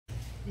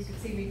You can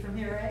see me from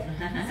here, right?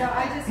 So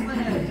I just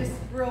want to just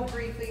real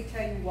briefly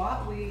tell you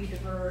what we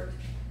divert,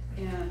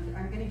 and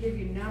I'm going to give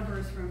you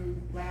numbers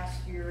from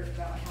last year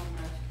about how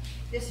much.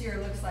 This year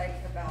looks like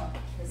about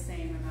the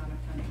same amount of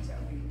tonnage that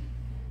we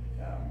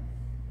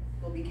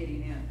will be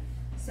getting in.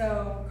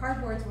 So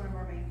cardboard is one of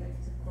our main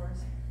things, of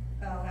course.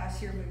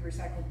 Last year we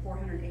recycled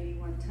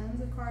 481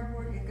 tons of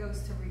cardboard. It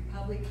goes to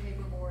Republic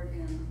Paperboard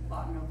in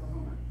Lawton,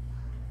 Oklahoma.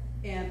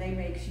 And they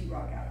make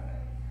sheetrock out of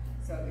it.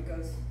 So it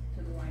goes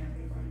to the line of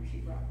paper and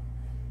sheetrock.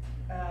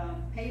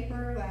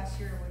 Paper, last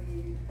year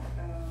we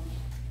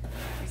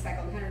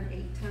recycled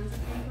 108 tons of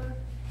paper.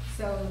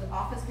 So the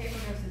office paper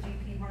goes to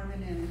GP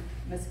Harmon in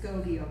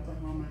Muskogee,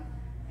 Oklahoma,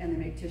 and they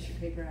make tissue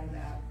paper out of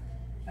that.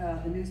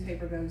 The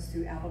newspaper goes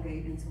to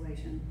Applegate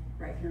Insulation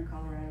right here in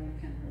Colorado, in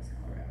Penrose,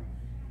 Colorado.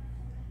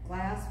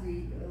 Glass,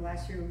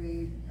 last year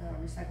we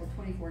recycled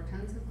 24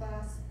 tons of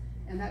glass,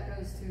 and that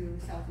goes to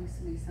Southeast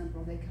and East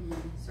Central. They come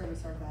and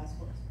service our glass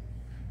for us.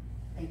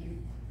 Thank you.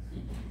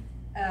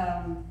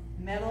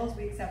 Metals,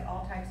 we accept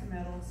all types of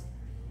metals.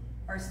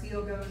 Our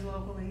steel goes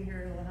locally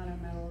here to Lahana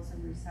Metals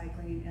and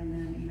Recycling, and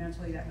then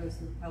eventually that goes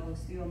to the Pueblo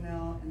Steel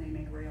Mill, and they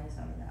make rails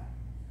out of that,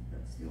 the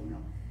steel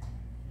mill.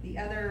 The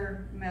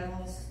other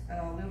metals,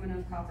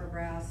 aluminum, copper,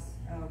 brass,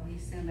 we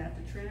send that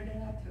to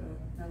Trinidad, to a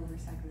metal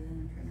recycler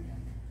in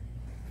Trinidad.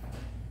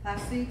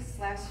 Plastics,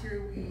 last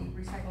year we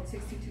recycled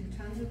 62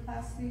 tons of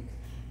plastic.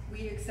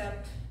 We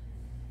accept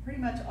pretty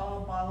much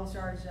all bottles,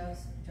 jars,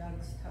 jugs,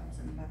 tubs,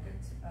 and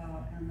buckets,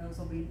 and those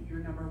will be your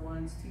number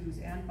 1s, 2s,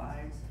 and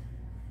 5s.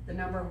 The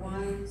number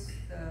 1s,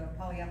 the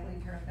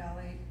polyethylene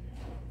terephthalate,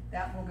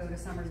 that will go to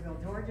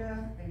Summersville,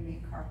 Georgia. They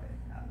make carpet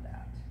out of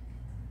that.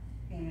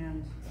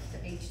 And the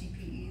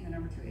HDPE, the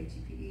number 2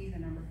 HDPE, the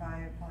number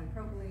 5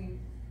 polypropylene,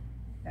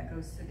 that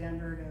goes to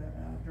Denver to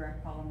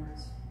Direct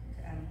Polymers,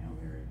 to Adam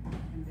Hilder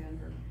in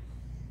Denver.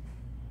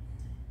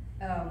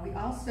 We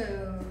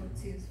also,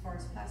 see, as far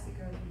as plastic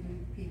goes, we do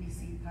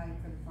PVC pipe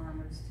for the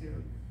farmers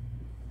too.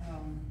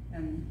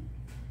 And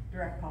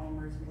Direct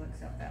Polymers will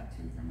accept that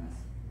too from us.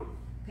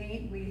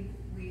 Paint, we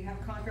have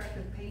a contract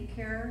with Paint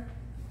Care,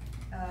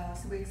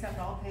 so we accept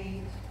all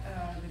paint.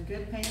 The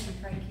good paint we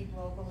try to keep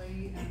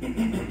locally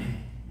and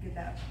get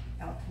that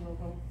out to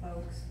local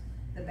folks.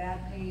 The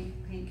bad paint,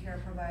 Paint Care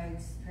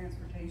provides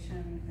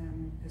transportation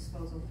and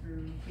disposal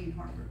through Clean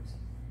Harbors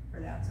for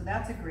that. So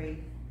that's a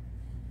great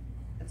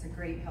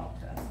help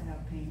to us to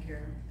have Paint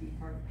Care, be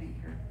part of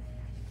Paint Care.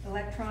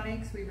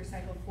 Electronics, we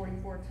recycled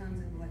 44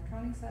 tons of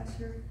electronics last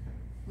year.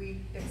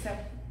 We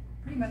accept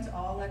pretty much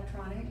all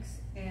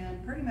electronics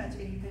and pretty much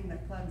anything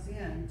that plugs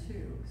in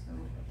too. So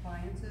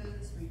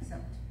appliances, we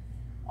accept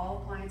all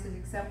appliances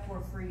except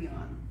for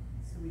Freon.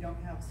 So we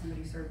don't have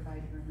somebody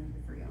certified to remove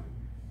the Freon.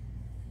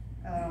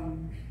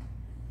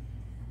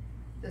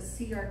 The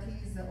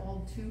CRTs, the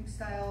old tube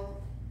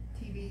style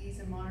TVs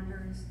and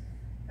monitors,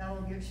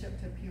 that'll get shipped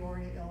to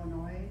Peoria,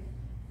 Illinois,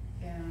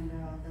 and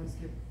those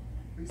get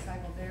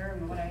recycled there.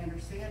 And what I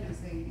understand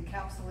is they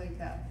encapsulate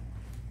that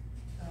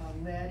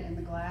lead in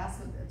the glass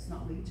so that it's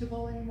not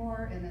leachable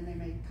anymore, and then they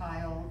make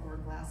tile or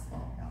glass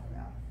fault out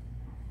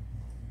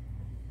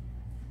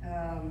of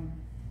that.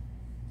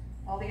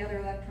 All the other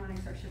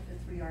electronics are shipped to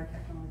 3R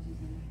Technologies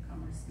in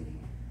Commerce City,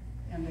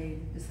 and they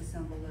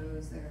disassemble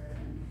those there,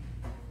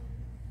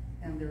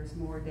 and there's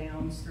more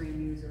downstream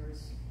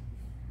users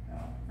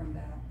from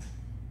that.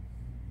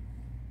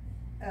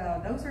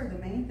 Those are the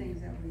main things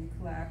that we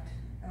collect.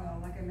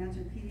 Like I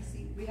mentioned,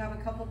 PVC, we have a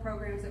couple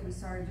programs that we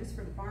started just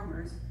for the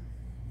farmers.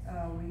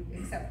 We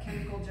accept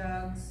chemical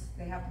jugs.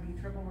 They have to be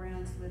triple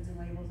rinsed, lids and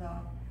labels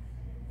off,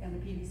 and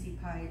the PVC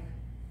pipe.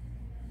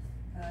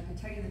 To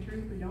tell you the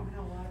truth, we don't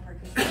have a lot of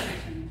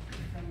participation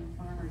from the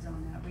farmers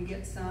on that. We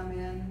get some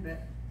in,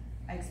 but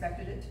I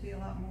expected it to be a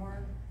lot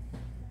more.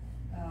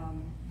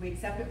 We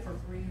accept it for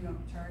free, we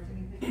don't charge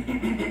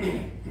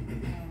anything.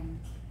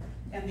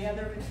 And the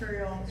other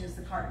material is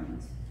the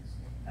cartons.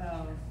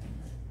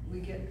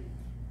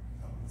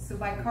 So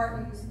by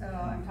cartons,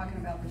 I'm talking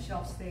about the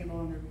shelf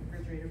stable and the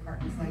refrigerator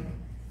cartons,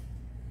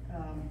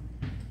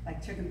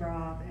 like chicken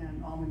broth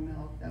and almond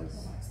milk,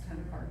 those kind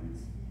of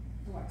cartons.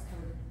 The wax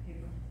covered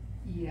paper.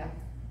 Yeah.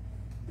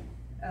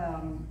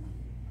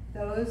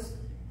 Those,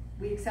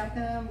 we accept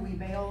them, we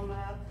bail them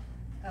up,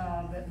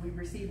 but we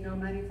receive no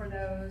money for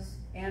those,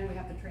 and we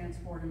have to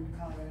transport them to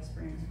Colorado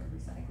Springs for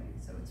recycling.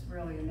 So it's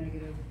really a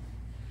negative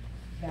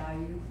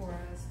value for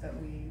us, but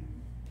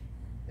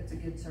it's a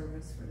good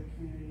service for the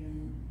community,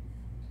 and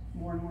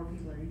more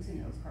people are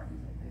using those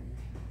cartons, I think,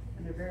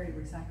 and they're very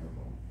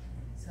recyclable.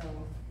 So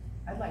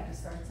I'd like to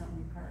start something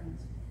with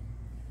cartons.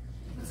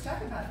 Let's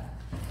talk about it.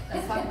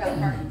 Let's talk about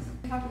cartons.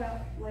 Talk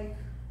about like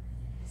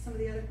some of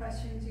the other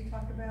questions you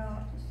talked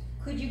about.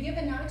 Could you give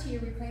a nod to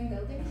your reclaimed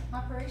building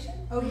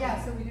operation? Oh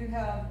yeah, so we do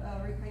have a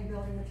reclaimed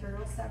building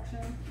materials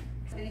section.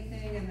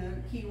 Anything in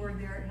the keyword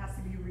there, it has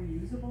to be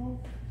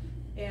reusable.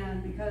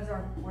 And because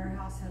our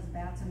warehouse has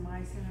bats and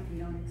mice in it, we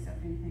don't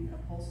accept anything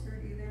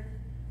upholstered either.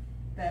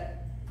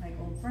 But like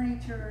old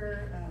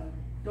furniture,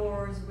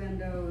 doors,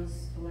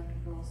 windows,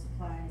 electrical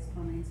supplies,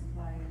 plumbing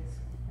supplies,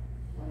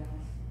 what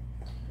else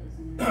goes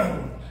in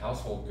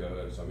household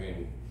goods, I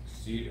mean,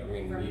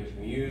 Furniture,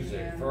 music,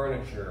 yeah.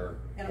 furniture,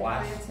 And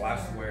glass, appliances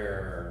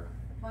glassware,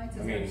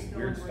 Appliances I mean, are still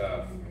weird in stuff.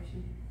 working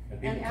condition.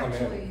 and And people come in.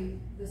 actually,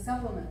 the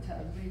supplement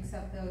tubs, we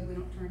accept those, we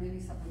don't turn any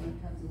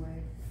supplement tubs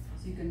away.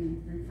 So you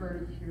can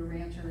refer to your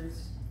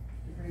ranchers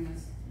to bring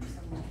us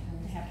supplement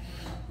They tubs. have to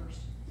pick it up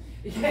first.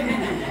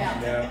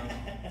 Yeah.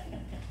 Yeah,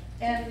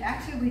 And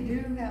actually, we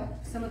do have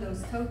some of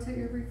those totes that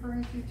you're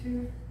referring to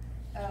too,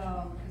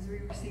 because we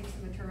receive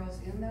some materials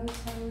in those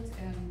totes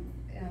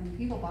and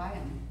people buy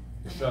them.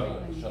 the shuttle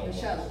The ones,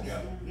 shuttles,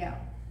 yeah. yeah.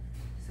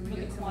 So we Look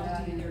get at some of that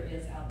quantity in. there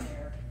is out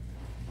there.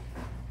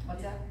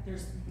 What's that?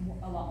 There's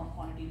a lot more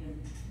quantity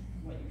than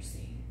what you're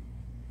seeing.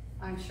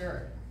 I'm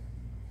sure,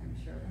 I'm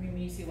sure, I mean,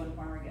 when you see one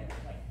farmer get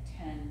like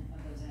 10 of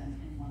those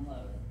in one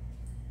load,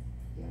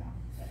 yeah.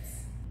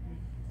 that's,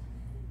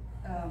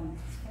 As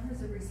far as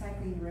the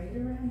recycling rate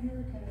around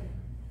here, can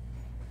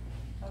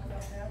I talk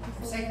about that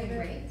just a little Recycling bit?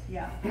 rate?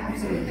 Yeah.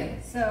 Absolutely.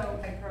 So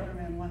I program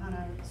in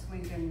Wahana,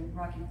 Swington,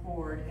 Rocky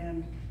Ford,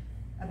 and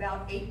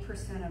about 8%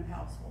 of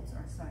households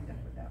are signed up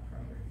with that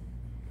program.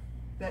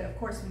 But of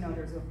course, we know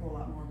there's a whole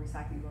lot more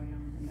recycling going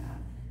on than that.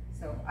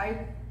 So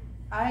I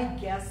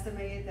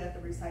guesstimate that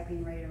the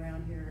recycling rate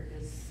around here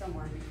is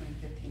somewhere between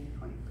 15 to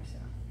 20%.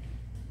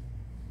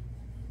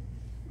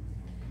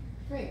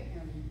 Great.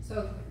 And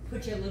So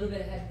put you a little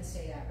bit ahead of the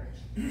state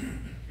average.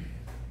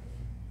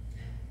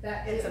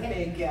 That It's a and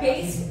big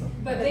guess.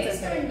 But It's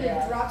based a on big the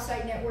guess. drop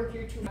site network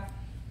you're to.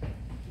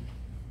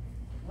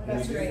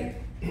 That's we great.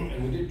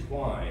 And we did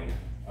twine,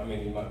 I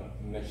mean, you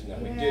might mention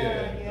that we Yeah,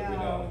 did, but we yeah.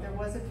 don't. There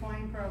was a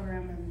twine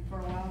program, and for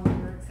a while we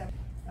were accepted,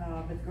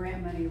 but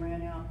grant money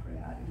ran out for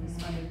that. It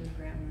was funded with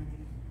grant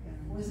money.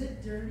 and Was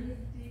it dirty,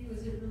 Dee?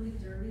 Was it really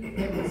dirty?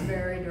 It was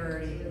very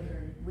dirty. Really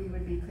dirty. We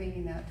would be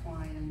cleaning that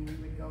twine, and we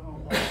would go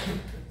home with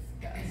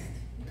dust,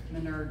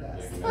 manure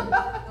dust.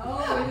 Yeah,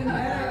 Oh, even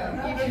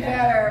better. Even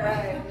better,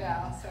 right,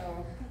 yeah,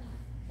 so.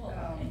 well,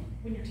 Um, and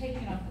when you're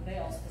taking off the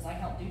bales, because I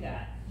help do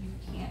that, you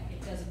can't,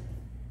 it doesn't,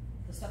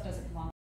 the stuff doesn't come off